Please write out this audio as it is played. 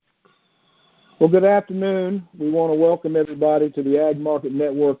Well, good afternoon. We want to welcome everybody to the Ag Market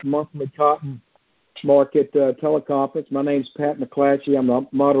Network monthly cotton market teleconference. My name is Pat McClatchy. I'm the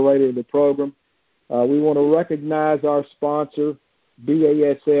moderator of the program. We want to recognize our sponsor,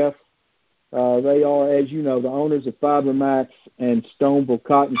 BASF. They are, as you know, the owners of FiberMax and Stoneville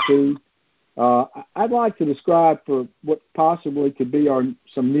Cottonseed. I'd like to describe for what possibly could be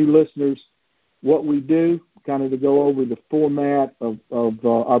some new listeners what we do, kind of to go over the format of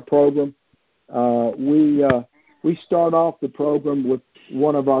our program. We start off the program with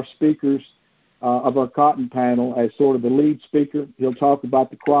one of our speakers of our cotton panel as sort of the lead speaker. He'll talk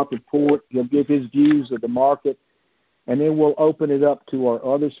about the crop report. He'll give his views of the market, and then we'll open it up to our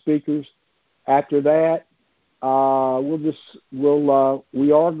other speakers. After that, we are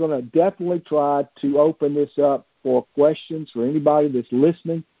going to definitely try to open this up for questions for anybody that's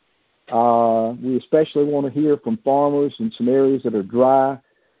listening. We especially want to hear from farmers in some areas that are dry,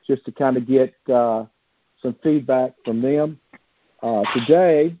 just to kind of get some feedback from them.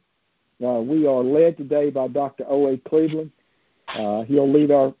 Today, we are led today by Dr. O.A. Cleveland. He'll lead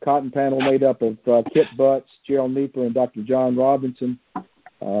our cotton panel made up of Kip Butts, Gerald Nieper, and Dr. John Robinson.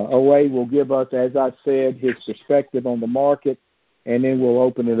 O.A. will give us, as I said, his perspective on the market, and then we'll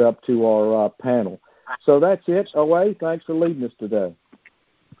open it up to our panel. So that's it. O.A., thanks for leading us today.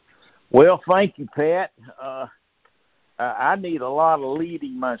 Well, thank you, Pat. I need a lot of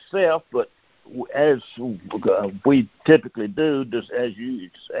leading myself, but as we typically do, just as you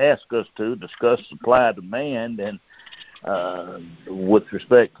ask us to, discuss supply demand and with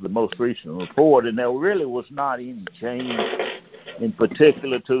respect to the most recent report, and there really was not any change in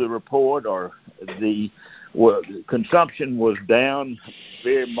particular to the report, or consumption was down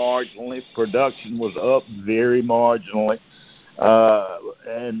very marginally, production was up very marginally.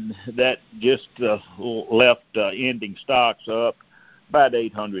 And that just left ending stocks up about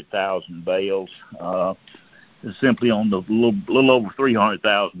 800,000 bales, simply on the little over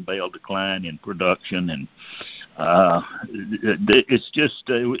 300,000 bale decline in production. And it's just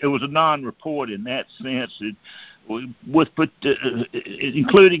it was a non-report in that sense.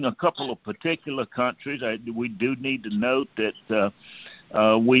 Including a couple of particular countries, we do need to note that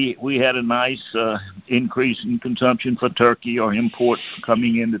we had a nice increase in consumption for Turkey, or imports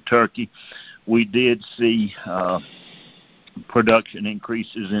coming into Turkey. We did see production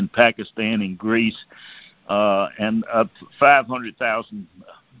increases in Pakistan and Greece, and a 500,000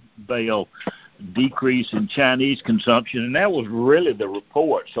 bale decrease in Chinese consumption, and that was really the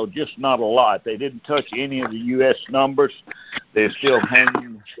report, so just not a lot. They didn't touch any of the U.S. numbers. They're still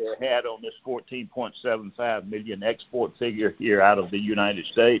hanging their hat on this 14.75 million export figure here out of the United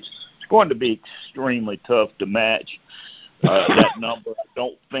States. It's going to be extremely tough to match that number. I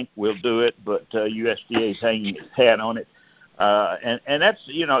don't think we'll do it, but USDA is hanging its hat on it. And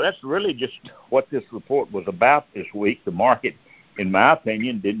that's really just what this report was about this week. The market, in my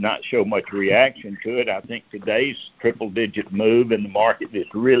opinion, did not show much reaction to it. I think today's triple-digit move in the market is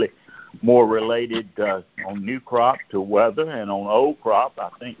really more related on new crop to weather, and on old crop, I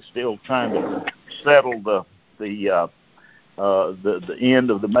think still trying to settle the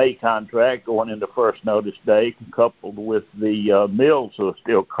end of the May contract going into first notice day, coupled with the mills who are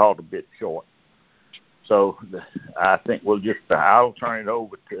still caught a bit short. So I think I'll turn it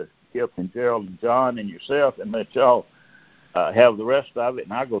over to Kip and Gerald and John and yourself, and let y'all have the rest of it,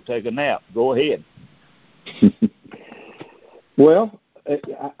 and I'll go take a nap. Go ahead. Well,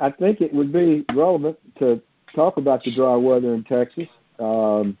 I think it would be relevant to talk about the dry weather in Texas.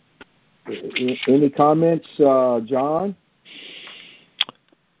 Any comments, John?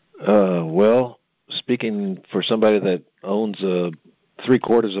 Well, speaking for somebody that owns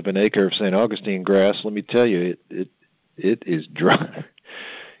 3/4 of an acre of St. Augustine grass, let me tell you, it is dry.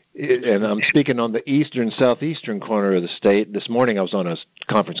 And I'm speaking on the southeastern corner of the state. This morning I was on a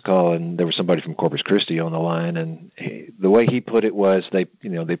conference call, and there was somebody from Corpus Christi on the line, and the way he put it was they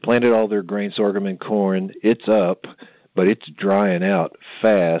planted all their grain, sorghum, and corn. It's up, but it's drying out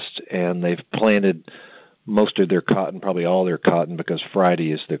fast, and they've planted most of their cotton, probably all their cotton, because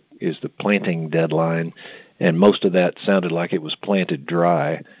Friday is the planting deadline, and most of that sounded like it was planted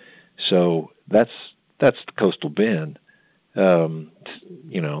dry. So that's the coastal bend.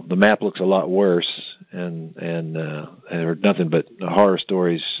 The map looks a lot worse, and there are nothing but horror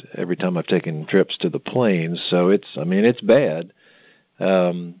stories every time I've taken trips to the plains. So it's bad.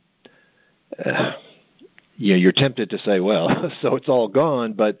 You're tempted to say, well, so it's all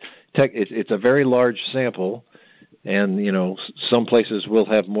gone, but it's a very large sample, and some places will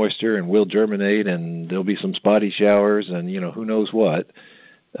have moisture and will germinate, and there'll be some spotty showers, and who knows what.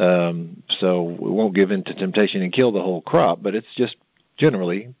 So we won't give in to temptation and kill the whole crop, but it's just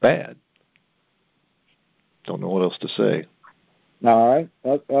generally bad. don't know what else to say. All right.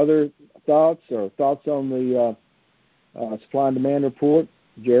 Other thoughts on the supply and demand report,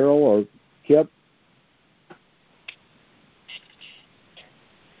 Gerald or Kip?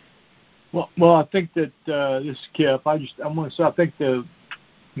 Well, I think that this is Kip. I want to say I think the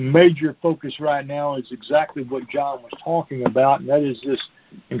major focus right now is exactly what John was talking about, and that is this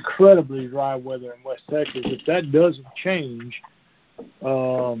incredibly dry weather in West Texas. If that doesn't change,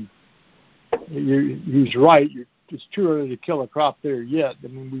 he's right. It's too early to kill a crop there yet. I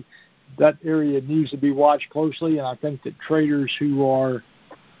mean, that area needs to be watched closely, and I think that traders who are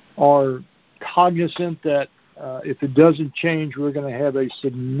cognizant that if it doesn't change, we're going to have a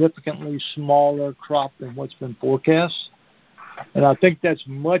significantly smaller crop than what's been forecast. And I think that's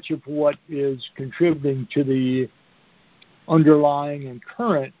much of what is contributing to the underlying and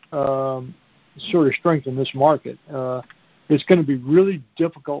current sort of strength in this market. It's going to be really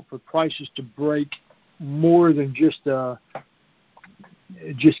difficult for prices to break more than just a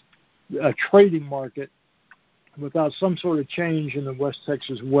trading market without some sort of change in the West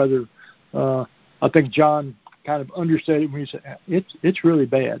Texas weather. I think John kind of understated when he said it's really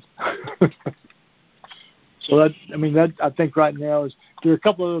bad. So I think right now there are a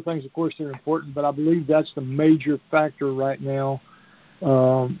couple of other things, of course, that are important, but I believe that's the major factor right now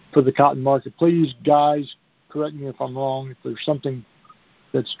for the cotton market. Please, guys, correct me if I'm wrong. If there's something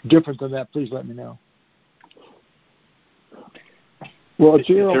that's different than that, please let me know. Well, is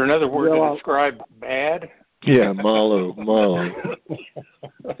there another word to describe bad? Yeah, malo.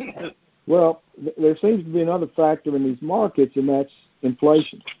 Well, there seems to be another factor in these markets, and that's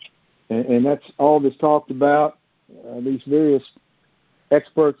inflation. And that's all that's talked about. These various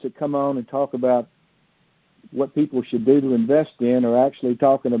experts that come on and talk about what people should do to invest in are actually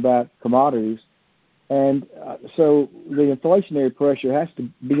talking about commodities. And so the inflationary pressure has to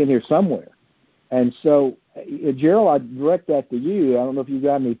be in here somewhere. And so, Gerald, I direct that to you. I don't know if you've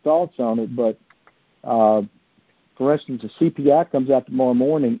got any thoughts on it, but for instance, the CPI comes out tomorrow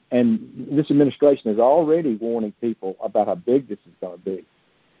morning, and this administration is already warning people about how big this is going to be.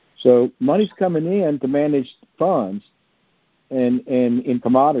 So money's coming in to manage funds and in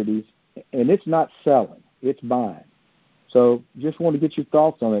commodities, and it's not selling, it's buying. So just want to get your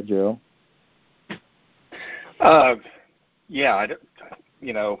thoughts on that, Gerald. How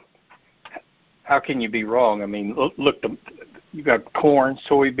can you be wrong? I mean, look, you've got corn,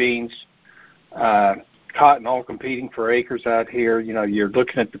 soybeans, cotton all competing for acres out here. You know, you're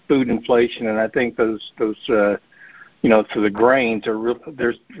looking at the food inflation, and I think those for the grains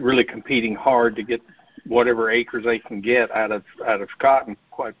they're really competing hard to get whatever acres they can get out of cotton,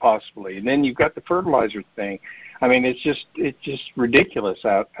 quite possibly. And then you've got the fertilizer thing. I mean, it's just ridiculous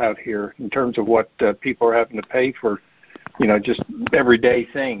out here in terms of what people are having to pay for, just everyday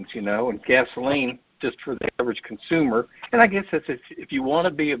things, and gasoline just for the average consumer. And I guess that's if you want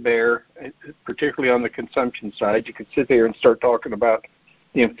to be a bear, particularly on the consumption side, you could sit there and start talking about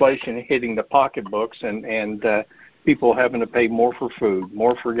the inflation hitting the pocketbooks and people having to pay more for food,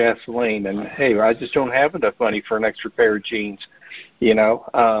 more for gasoline, and hey, I just don't have enough money for an extra pair of jeans.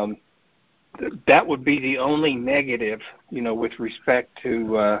 That would be the only negative, with respect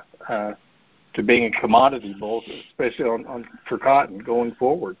to being a commodity bull, especially for cotton going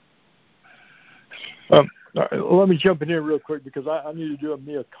forward. Let me jump in here real quick because I need to do a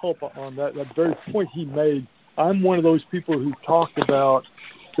mea culpa on that very point he made. I'm one of those people who talked about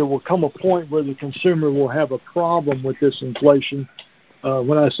there will come a point where the consumer will have a problem with this inflation.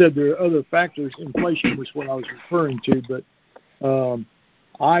 When I said there are other factors, inflation was what I was referring to, but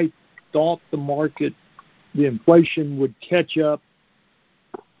I thought the inflation would catch up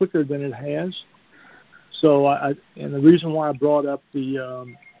quicker than it has. So and the reason why I brought up the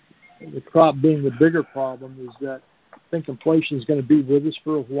crop being the bigger problem is that I think inflation is going to be with us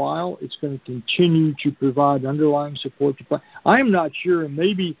for a while. It's going to continue to provide underlying support to price. I'm not sure, and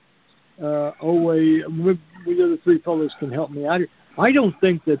maybe we other three fellows can help me out here. I don't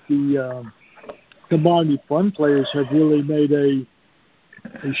think that the commodity fund players have really made a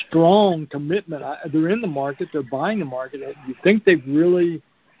strong commitment. They're in the market. They're buying the market. Do you think they've really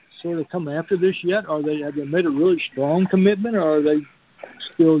sort of come after this yet? Have they made a really strong commitment, or are they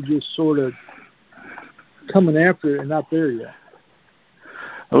still just sort of coming after it and not there yet?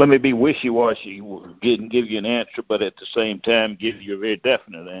 Let me be wishy-washy, give you an answer, but at the same time give you a very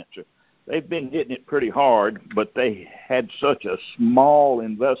definite answer. They've been hitting it pretty hard, but they had such a small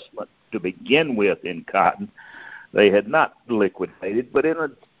investment to begin with in cotton. They had not liquidated, but in a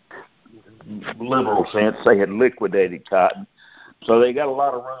liberal sense, they had liquidated cotton. So they got a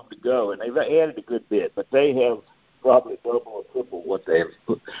lot of room to go, and they've added a good bit, but they have probably double or triple what they have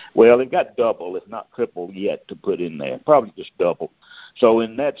put. Well, they've got double, if not triple yet, to put in there. Probably just double. So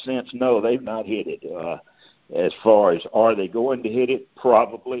in that sense, no, they've not hit it. As far as are they going to hit it?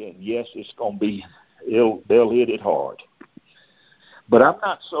 Probably, and yes, it's going to be. They'll hit it hard. But I'm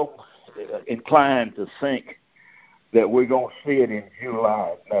not so inclined to think that we're going to see it in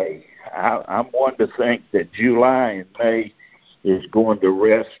July and May. I'm one to think that July and May is going to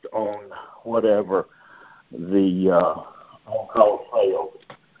rest on whatever the on-call sale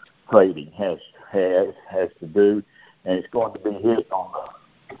trading has to do, and it's going to be hit on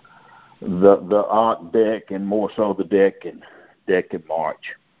the ARC deck and more so the deck in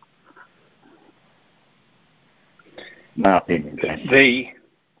March. My opinion.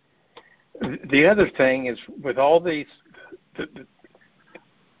 The other thing is with all these,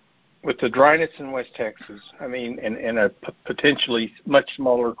 with the dryness in West Texas, I mean, and a potentially much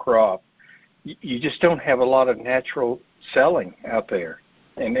smaller crop, you just don't have a lot of natural selling out there.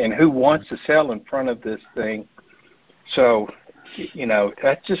 And who wants to sell in front of this thing? So,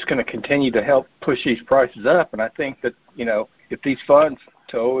 that's just going to continue to help push these prices up. And I think that, if these funds,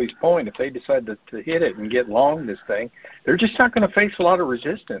 to Ollie's point, if they decide to hit it and get long this thing, they're just not going to face a lot of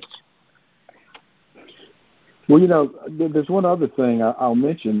resistance. Well, there's one other thing I'll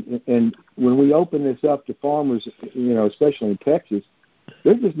mention, and when we open this up to farmers, especially in Texas,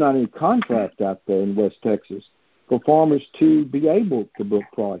 there's just not any contract out there in West Texas for farmers to be able to book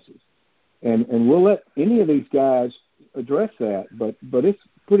prices. And we'll let any of these guys address that, but it's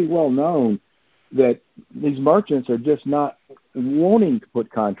pretty well known that these merchants are just not wanting to put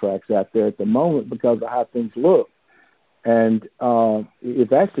contracts out there at the moment because of how things look. And if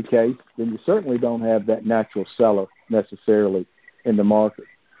that's the case, then you certainly don't have that natural seller necessarily in the market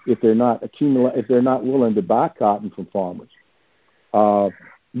if they're not willing to buy cotton from farmers.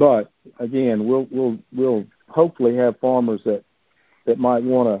 But again, we'll hopefully have farmers that might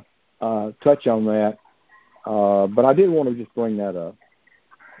want to touch on that. But I did want to just bring that up.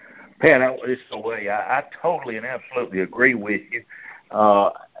 Pat, it's the way I totally and absolutely agree with you.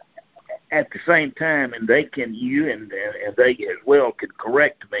 At the same time, and you and they as well can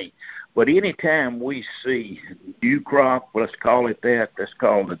correct me, but anytime we see new crop, let's call it that, let's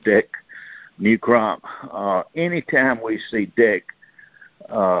call the deck new crop, anytime we see deck,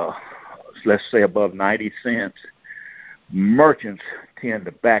 let's say above 90 cents, merchants tend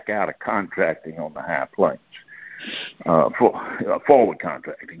to back out of contracting on the high plains. Forward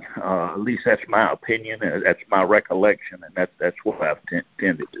contracting. At least that's my opinion. That's my recollection, and that's what I've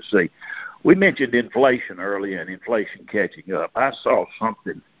tended to see. We mentioned inflation earlier, and inflation catching up. I saw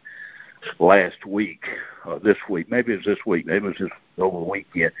something last week, or this week. Maybe it was this week. Maybe it was just over the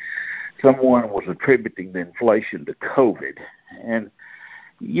weekend. Someone was attributing the inflation to COVID, and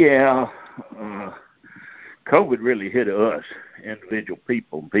COVID really hit us, individual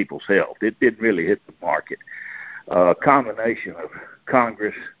people, and people's health. It didn't really hit the market. A combination of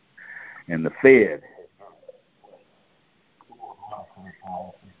Congress and the Fed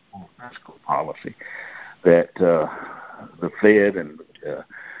fiscal policy that the Fed and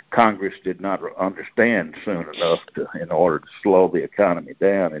Congress did not understand soon enough in order to slow the economy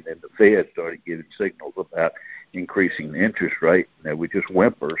down, and then the Fed started giving signals about increasing the interest rate, and they were just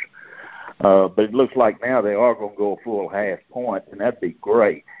whimpers. But it looks like now they are going to go a full half point, and that'd be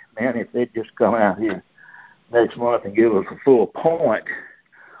great. Man, if they'd just come out here next month and give us a full point,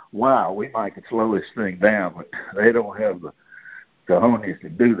 wow, we might could slow this thing down, but they don't have the cojones to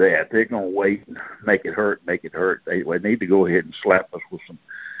do that. They're going to wait and make it hurt. They need to go ahead and slap us with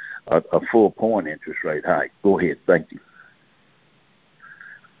a full point interest rate hike. Go ahead. Thank you.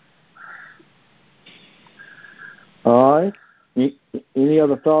 All right. Any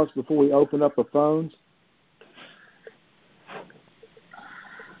other thoughts before we open up the phones?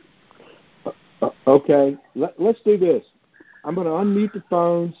 Okay, let's do this. I'm going to unmute the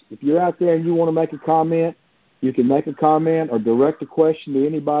phones. If you're out there and you want to make a comment, you can make a comment or direct a question to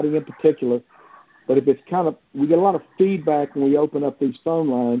anybody in particular. But if it's we get a lot of feedback when we open up these phone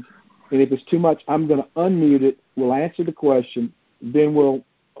lines, and if it's too much, I'm going to unmute it. We'll answer the question, then we'll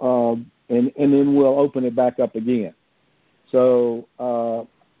and then we'll open it back up again. So I'll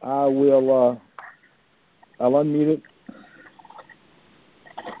unmute it.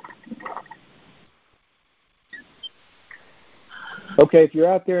 Okay, if you're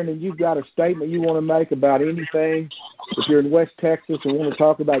out there and you've got a statement you want to make about anything, if you're in West Texas and want to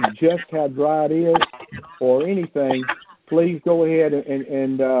talk about just how dry it is or anything, please go ahead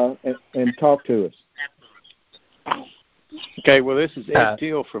and talk to us. Okay, well, this is Ed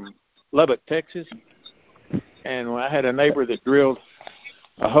Steele from Lubbock, Texas. And I had a neighbor that drilled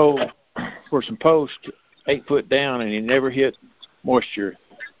a hole for some posts 8 foot down, and he never hit moisture.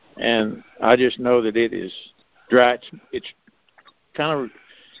 And I just know that it is dry. It's kind of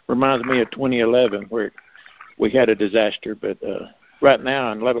reminds me of 2011 where we had a disaster. But right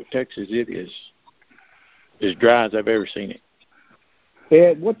now in Lubbock, Texas, it is as dry as I've ever seen it.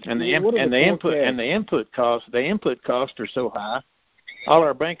 Ed, the input costs are so high. All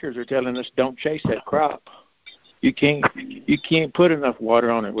our bankers are telling us don't chase that crop. You can't put enough water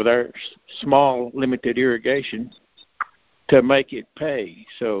on it with our small limited irrigation to make it pay.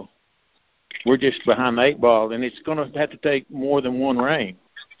 So we're just behind the 8 ball, and it's going to have to take more than one rain.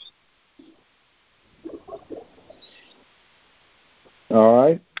 All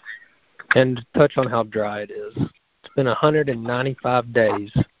right. And to touch on how dry it is, it's been 195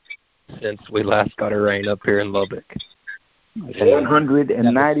 days since we last got a rain up here in Lubbock.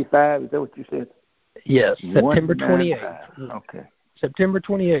 195, is that what you said? Yes, September 28th. Okay. September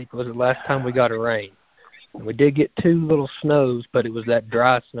 28th was the last time we got a rain. And we did get 2 little snows, but it was that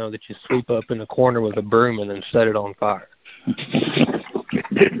dry snow that you sweep up in the corner with a broom and then set it on fire.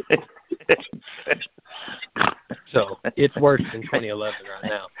 So it's worse than 2011 right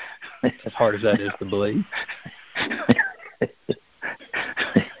now, as hard as that is to believe.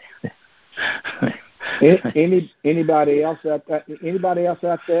 Anybody else out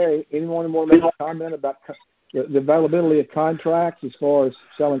there? Anyone want to make a comment about the availability of contracts as far as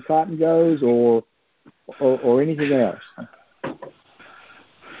selling cotton goes, or anything else?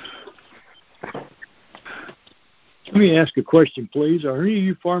 Let me ask a question, please. Are any of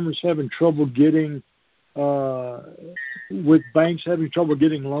you farmers having trouble getting, with banks having trouble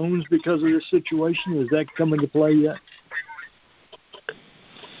getting loans because of this situation? Is that come into play yet?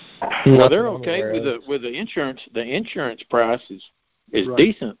 Well, they're okay with the insurance. The insurance price is right.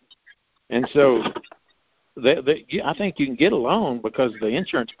 Decent, and so I think you can get a loan because the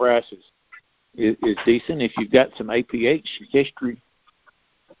insurance price is decent if you've got some APH history.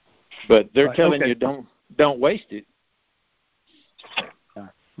 But they're telling you don't waste it.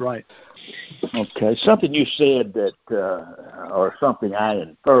 Right. Okay. Something you said that, or something I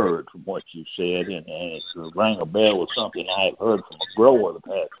inferred from what you said, and it rang a bell with something I have heard from a grower the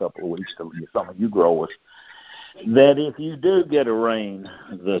past couple of weeks, some of you growers, that if you do get a rain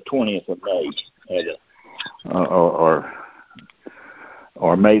the 20th of May,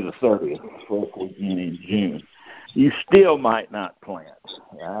 or May the 30th, first weekend in June, you still might not plant.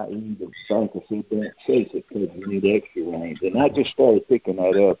 I.e., the bank of said don't chase it because you need extra rains. And I just started picking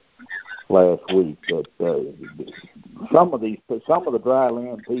that up last week. That some of the dry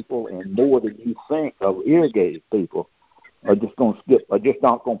land people, and more than you think of irrigated people, are just going to skip. Are just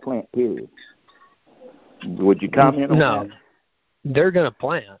not going to plant. Period. Would you comment on that? No, they're going to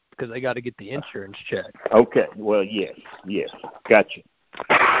plant because they got to get the insurance check. Okay. Well, yes, gotcha.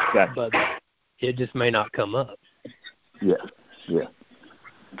 But it just may not come up. Yeah.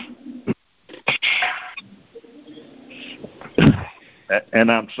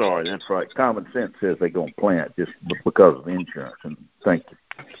 And I'm sorry, that's right. Common sense says they're going to plant just because of insurance. And thank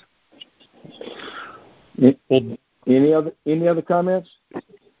you. Any other comments?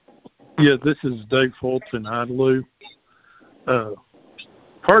 Yeah, this is Dave Fultz in Idalou.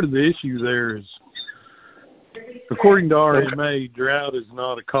 Part of the issue there is, according to RMA, drought is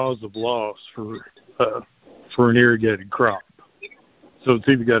not a cause of loss for an irrigated crop. So it's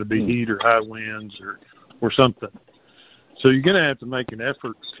either got to be heat or high winds or something. So you're going to have to make an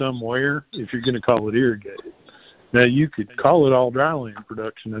effort somewhere if you're going to call it irrigated. Now, you could call it all dryland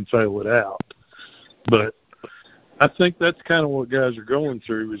production and fail it out. But I think that's kind of what guys are going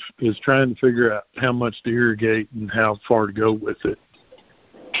through is trying to figure out how much to irrigate and how far to go with it.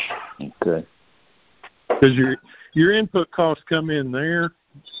 Okay. Because your input costs come in there,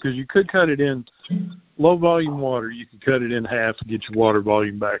 because you could cut it in low volume water. You could cut it in half to get your water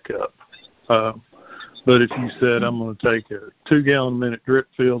volume back up. But if you said, I'm going to take a 2-gallon a minute drip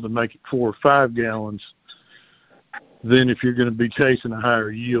field and make it 4 or 5 gallons, then if you're going to be chasing a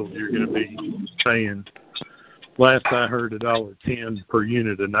higher yield, you're going to be paying, last I heard, $1.10 per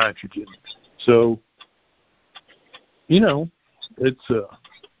unit of nitrogen. So, it's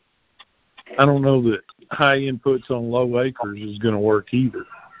I don't know that high inputs on low acres is going to work either.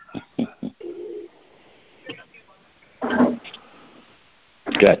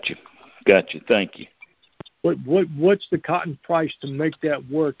 Gotcha. Thank you. What's the cotton price to make that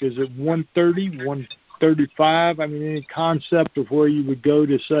work? Is it 130, 135? I mean, any concept of where you would go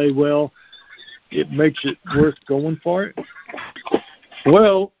to say, well, it makes it worth going for it?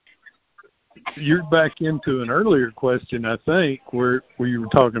 Well, you're back into an earlier question, I think, where you were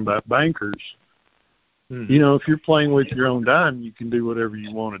talking about bankers. You know, if you're playing with your own diamond, you can do whatever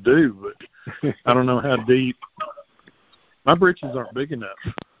you want to do. But I don't know how deep. My britches aren't big enough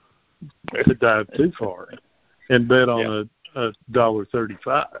to dive too far and bet on a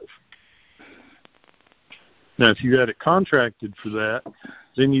 $1.35. Now, if you had it contracted for that,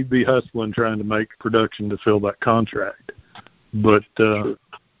 then you'd be hustling trying to make production to fill that contract. But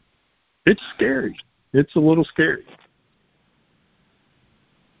it's scary. It's a little scary.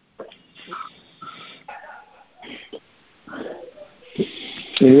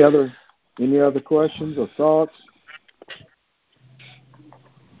 Any other questions or thoughts?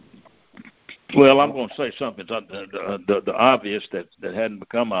 Well, I'm going to say something the obvious that hadn't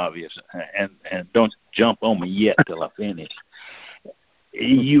become obvious, and don't jump on me yet till I finish.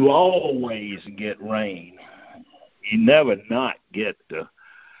 You always get rain. You never not get the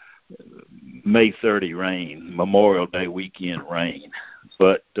May 30 rain, Memorial Day weekend rain.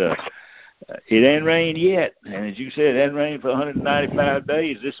 But it ain't rained yet. And as you said, it hasn't rained for 195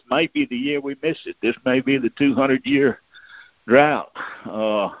 days. This might be the year we miss it. This may be the 200-year drought.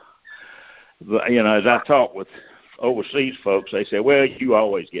 But, you know, as I talk with overseas folks, they say, well, you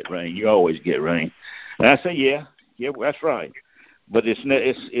always get rain. You always get rain. And I say, yeah, that's right. But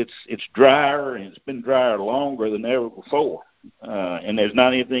it's drier, and it's been drier longer than ever before. And there's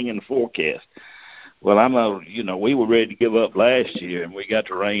not anything in the forecast. Well, we were ready to give up last year, and we got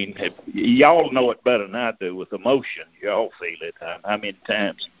the rain. Y'all know it better than I do with emotion. Y'all feel it. How many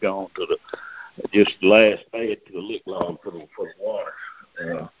times you've gone to just the last bed to the lick log for the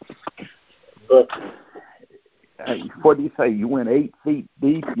water. But what do you say? You went 8 feet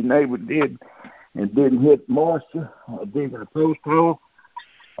deep. Your neighbor did, and didn't hit moisture. Digging a post hole.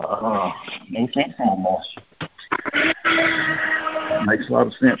 No sense on moisture. Makes a lot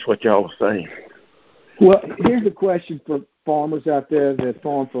of sense what y'all are saying. Well, here's a question for farmers out there that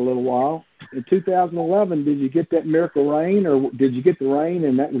farmed for a little while. In 2011, did you get that miracle rain, or did you get the rain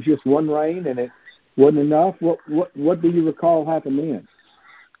and that was just one rain and it wasn't enough? What do you recall happened then?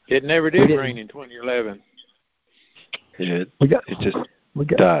 It never did rain in 2011. It just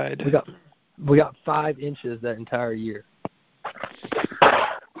died. We got 5 inches that entire year.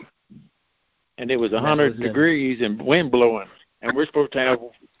 And it was 100 degrees and wind blowing. And we're supposed to have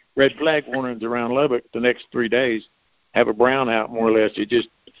red flag warnings around Lubbock the next 3 days. Have a brownout more or less. You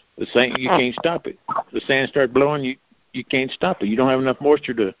can't stop it. The sand started blowing. You can't stop it. You don't have enough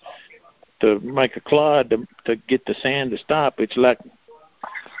moisture to make a clod to get the sand to stop. It's like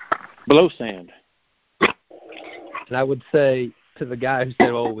blow sand. And I would say to the guy who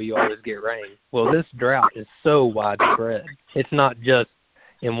said, "Oh, we always get rain." Well, this drought is so widespread. It's not just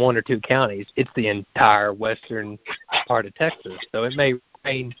in 1 or 2 counties. It's the entire western part of Texas. So it may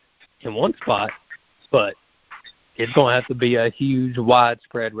rain in one spot, but it's going to have to be a huge,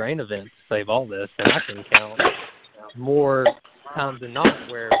 widespread rain event to save all this. And I can count more times than not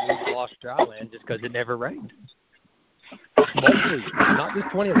where we've lost dry land just because it never rained. Multiple years, not just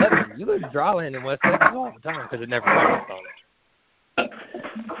 2011. You lose dry land in West Texas all the time because it never rains on it.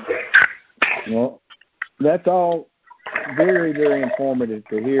 Well, that's all very, very informative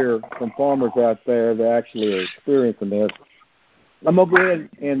to hear from farmers out there that actually are experiencing this. I'm going to go ahead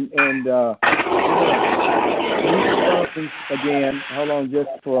and again. Hold on just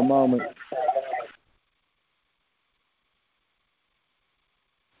for a moment.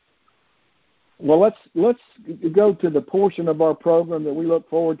 Well, let's go to the portion of our program that we look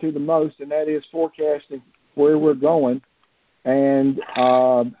forward to the most, and that is forecasting where we're going. And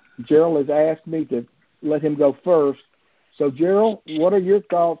Gerald has asked me to let him go first. So, Gerald, what are your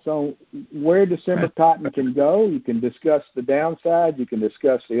thoughts on where December cotton can go? You can discuss the downside. You can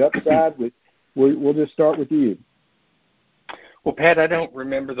discuss the upside. We'll just start with you. Well, Pat, I don't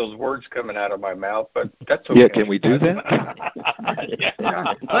remember those words coming out of my mouth, but that's okay. Yeah, can we do that?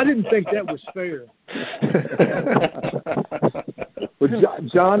 I didn't think that was fair. Well,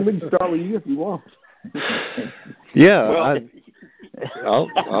 John, we can start with you if you want. Yeah, well,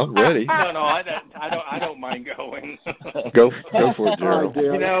 I'm ready. No, I don't mind going. Go for it, Gerald.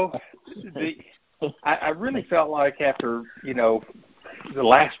 You know, I really felt like after the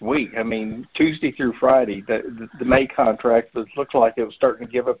last week, I mean, Tuesday through Friday, the May contract looked like it was starting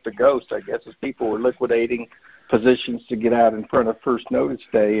to give up the ghost, I guess, as people were liquidating positions to get out in front of first notice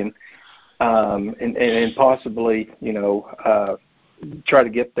day and possibly, try to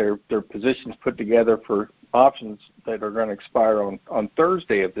get their positions put together for options that are going to expire on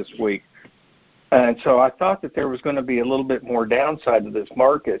Thursday of this week. And so I thought that there was going to be a little bit more downside to this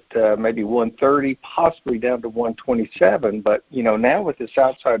market, maybe 130, possibly down to 127. But, now with this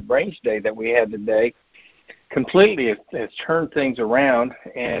outside range day that we had today, completely has turned things around.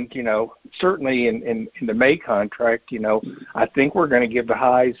 And, certainly in the May contract, I think we're going to give the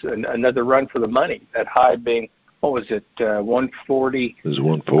highs another run for the money. That high being, what was it, 140? It was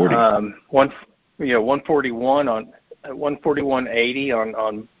 140. 141 on 141.80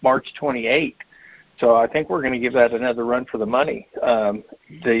 on March 28th. So I think we're going to give that another run for the money.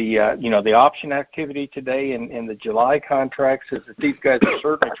 The option activity today in the July contracts is that these guys are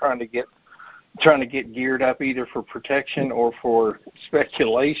certainly trying to get geared up either for protection or for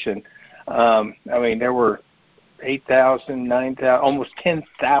speculation. There were 8,000, 9,000, almost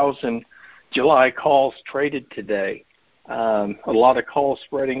 10,000 July calls traded today. A lot of call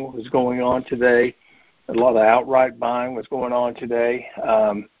spreading was going on today. A lot of outright buying was going on today.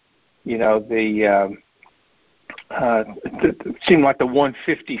 It seemed like the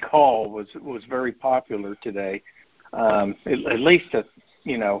 150 call was very popular today. At least,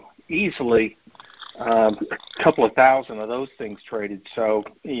 easily a couple of thousand of those things traded. So,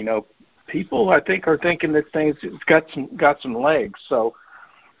 people I think are thinking that things got some legs. So,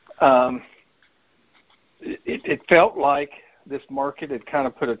 it felt like this market had kind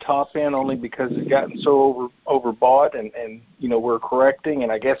of put a top in only because it gotten so overbought and we're correcting,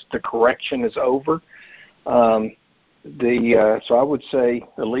 and I guess the correction is over. So I would say,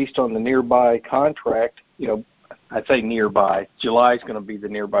 at least on the nearby contract, I'd say nearby. July is going to be the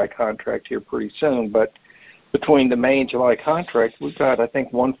nearby contract here pretty soon, but between the May and July contract, we've got, I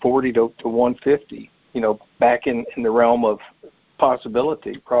think, 140 to 150, back in the realm of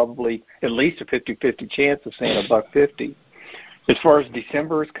possibility, probably at least a 50-50 chance of seeing $1.50. As far as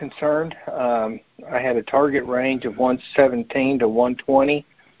December is concerned, I had a target range of 117 to 120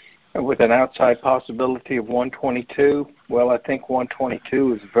 with an outside possibility of 122. Well, I think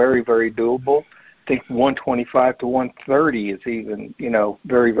 122 is very, very doable. I think 125 to 130 is even,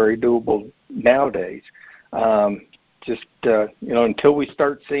 very, very doable nowadays. Until we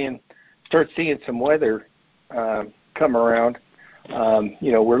start seeing some weather come around,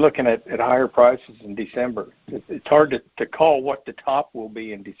 we're looking at higher prices in December. It's hard to call what the top will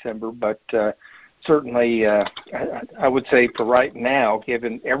be in December, but certainly I would say for right now,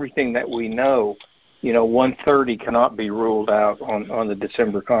 given everything that we know, 130 cannot be ruled out on the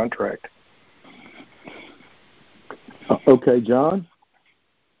December contract. Okay, John?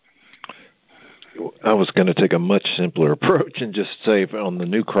 I was going to take a much simpler approach and just say on the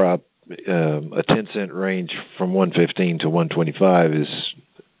new crop, a 10-cent range from 115 to 125 is,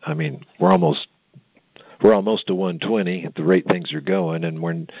 we're almost to 120 at the rate things are going,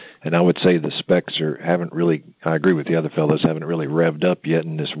 and I would say the specs haven't really. I agree with the other fellows, haven't really revved up yet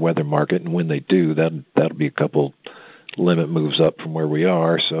in this weather market, and when they do, that'll be a couple limit moves up from where we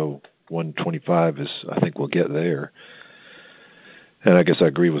are. So 125 is, I think we'll get there. And I guess I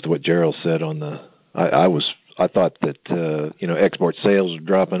agree with what Gerald said on the. I thought that export sales were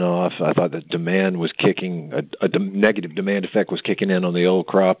dropping off. I thought that demand was kicking, a negative demand effect was kicking in on the old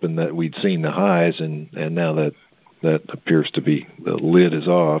crop, and that we'd seen the highs, and now that appears to be, the lid is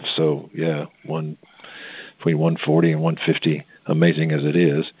off. So yeah, between 140 and 150, amazing as it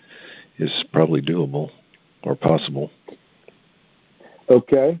is probably doable or possible.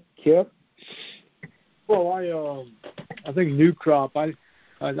 Okay, Kip. Well, I think new crop. I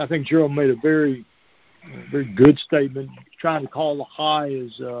think Gerald made a very good statement. Trying to call the high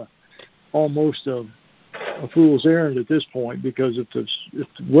is almost a fool's errand at this point, because if the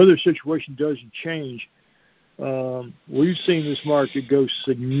weather situation doesn't change, we've seen this market go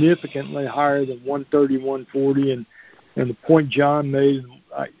significantly higher than 130, 140, and the point John made,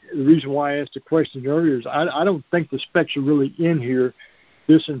 the reason why I asked the question earlier is I don't think the specs are really in here.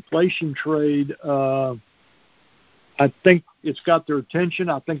 This inflation trade, I think it's got their attention.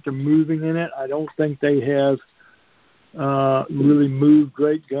 I think they're moving in it. I don't think they have really moved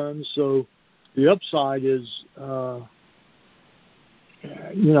great guns. So the upside is,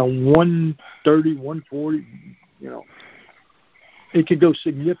 130, 140, it could go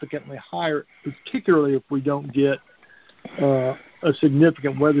significantly higher, particularly if we don't get a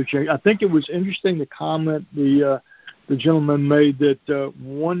significant weather change. I think it was interesting the comment the gentleman made that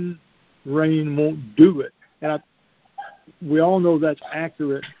one rain won't do it. And we all know that's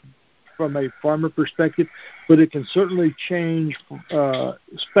accurate from a farmer perspective, but it can certainly change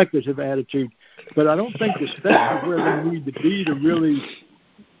speculative attitude. But I don't think the specs are where they need to be to really,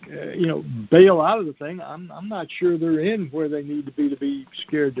 bail out of the thing. I'm not sure they're in where they need to be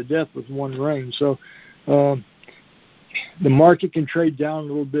scared to death with one rain. So the market can trade down a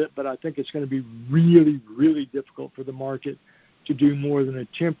little bit, but I think it's going to be really, really difficult for the market to do more than a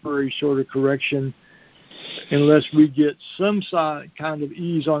temporary sort of correction. unless we get some kind of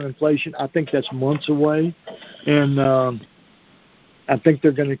ease on inflation. I think that's months away, and I think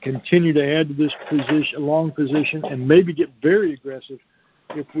they're going to continue to add to this long position and maybe get very aggressive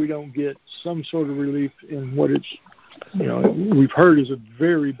if we don't get some sort of relief in what it's, we've heard is a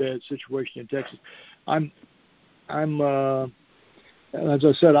very bad situation in Texas. I'm as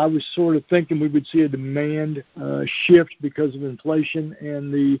I said, I was sort of thinking we would see a demand shift because of inflation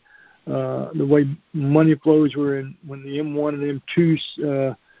and the way money flows were in when the M1 and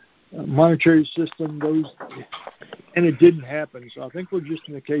M2 monetary system, and it didn't happen. So I think we're just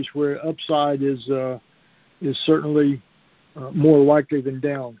in a case where upside is certainly more likely than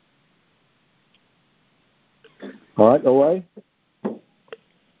down. All right, away.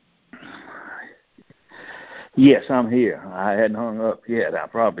 Yes, I'm here. I hadn't hung up yet. I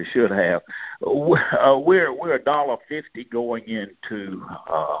probably should have. We're $1.50 going into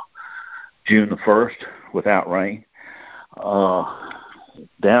June the 1st without rain.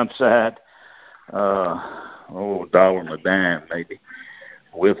 Downside, $1 and a dime maybe,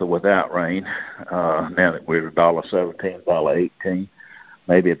 with or without rain. Now that we're $1.17, $1.18,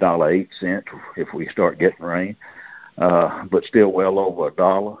 maybe $1.08 if we start getting rain, but still well over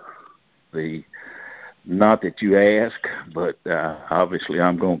 $1. Not that you ask, but obviously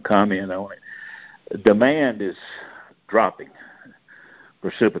I'm going to comment on it. Demand is dropping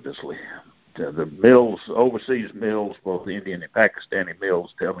precipitously. The mills, overseas mills, both Indian and Pakistani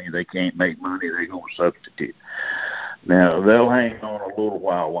mills, tell me they can't make money. They're going to substitute. Now they'll hang on a little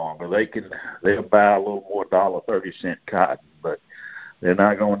while longer. They'll buy a little more $1.30 cotton, but they're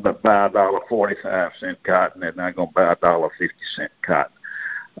not going to buy $1.45 cotton. They're not going to buy $1.50 cotton.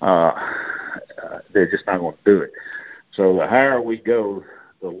 They're just not going to do it. So the higher we go,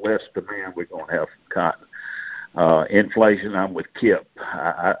 the less demand we're going to have from cotton. Inflation, I'm with Kip.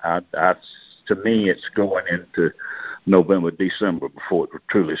 To me, it's going into November, December before it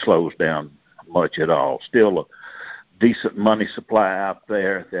truly slows down much at all. Still a decent money supply out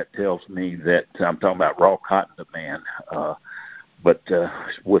there. That tells me that I'm talking about raw cotton demand. But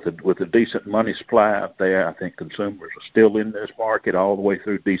with a decent money supply out there, I think consumers are still in this market all the way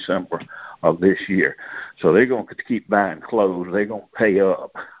through December of this year. So they're going to keep buying clothes. They're going to pay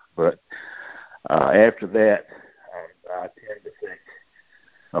up. But after that, I tend to think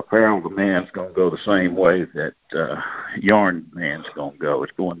apparel demand's going to go the same way that yarn demand's going to go.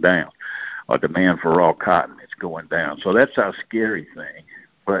 It's going down. Demand for raw cotton is going down. So that's our scary thing.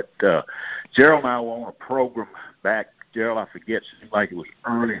 But Gerald and I were on a program back. Gerald, I forget, it seemed like it was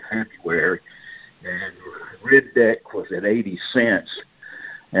early February, and Red Deck was at 80 cents.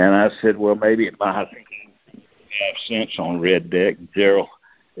 And I said, well, maybe it might be 5 cents on Red Deck. Gerald,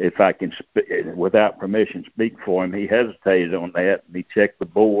 if I can, without permission, speak for him, he hesitated on that, and he checked the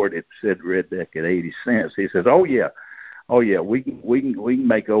board. It said Red Deck at 80 cents. He says, oh, yeah, we can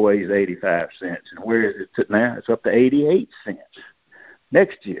make OAs 85 cents. And where is it now? It's up to 88 cents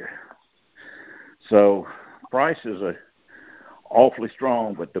next year. So prices are awfully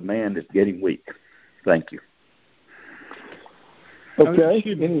strong, but demand is getting weak. Thank you. Okay.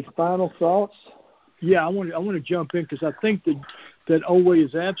 Any final thoughts? Yeah, I want to jump in because I think that OA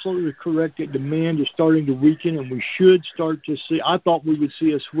is absolutely correct that demand is starting to weaken, and we should start to see. I thought we would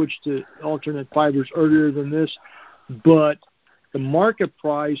see a switch to alternate fibers earlier than this, but the market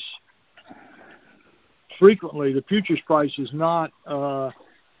price frequently, the futures price is not.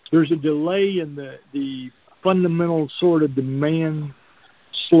 There's a delay in the fundamental sort of demand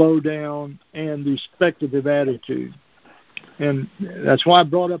slowdown and the speculative attitude. And that's why I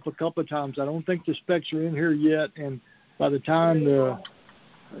brought up a couple of times, I don't think the specs are in here yet, and by the time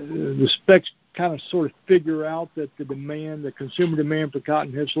the specs kind of sort of figure out that the consumer demand for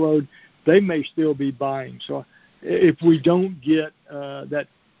cotton has slowed, they may still be buying. So if we don't get that,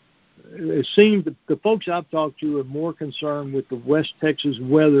 it seems that the folks I've talked to are more concerned with the West Texas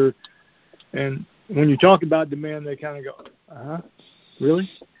weather, and when you talk about demand, they kind of go, really?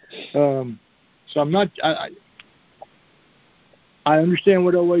 So I'm not. I understand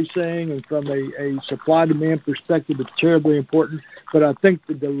what OA's saying, and from a supply-demand perspective, it's terribly important. But I think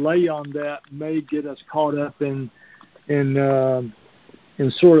the delay on that may get us caught up in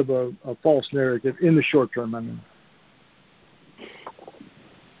sort of a false narrative in the short term. I mean.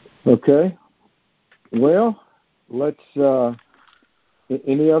 Okay. Well, let's.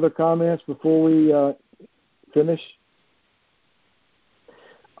 Any other comments before we finish?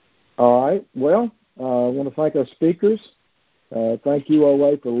 All right. Well, I want to thank our speakers. Thank you,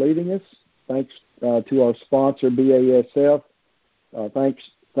 OA, for leading us. Thanks to our sponsor, BASF.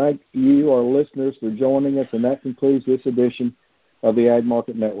 Thank you, our listeners, for joining us, and that concludes this edition of the Ag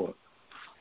Market Network.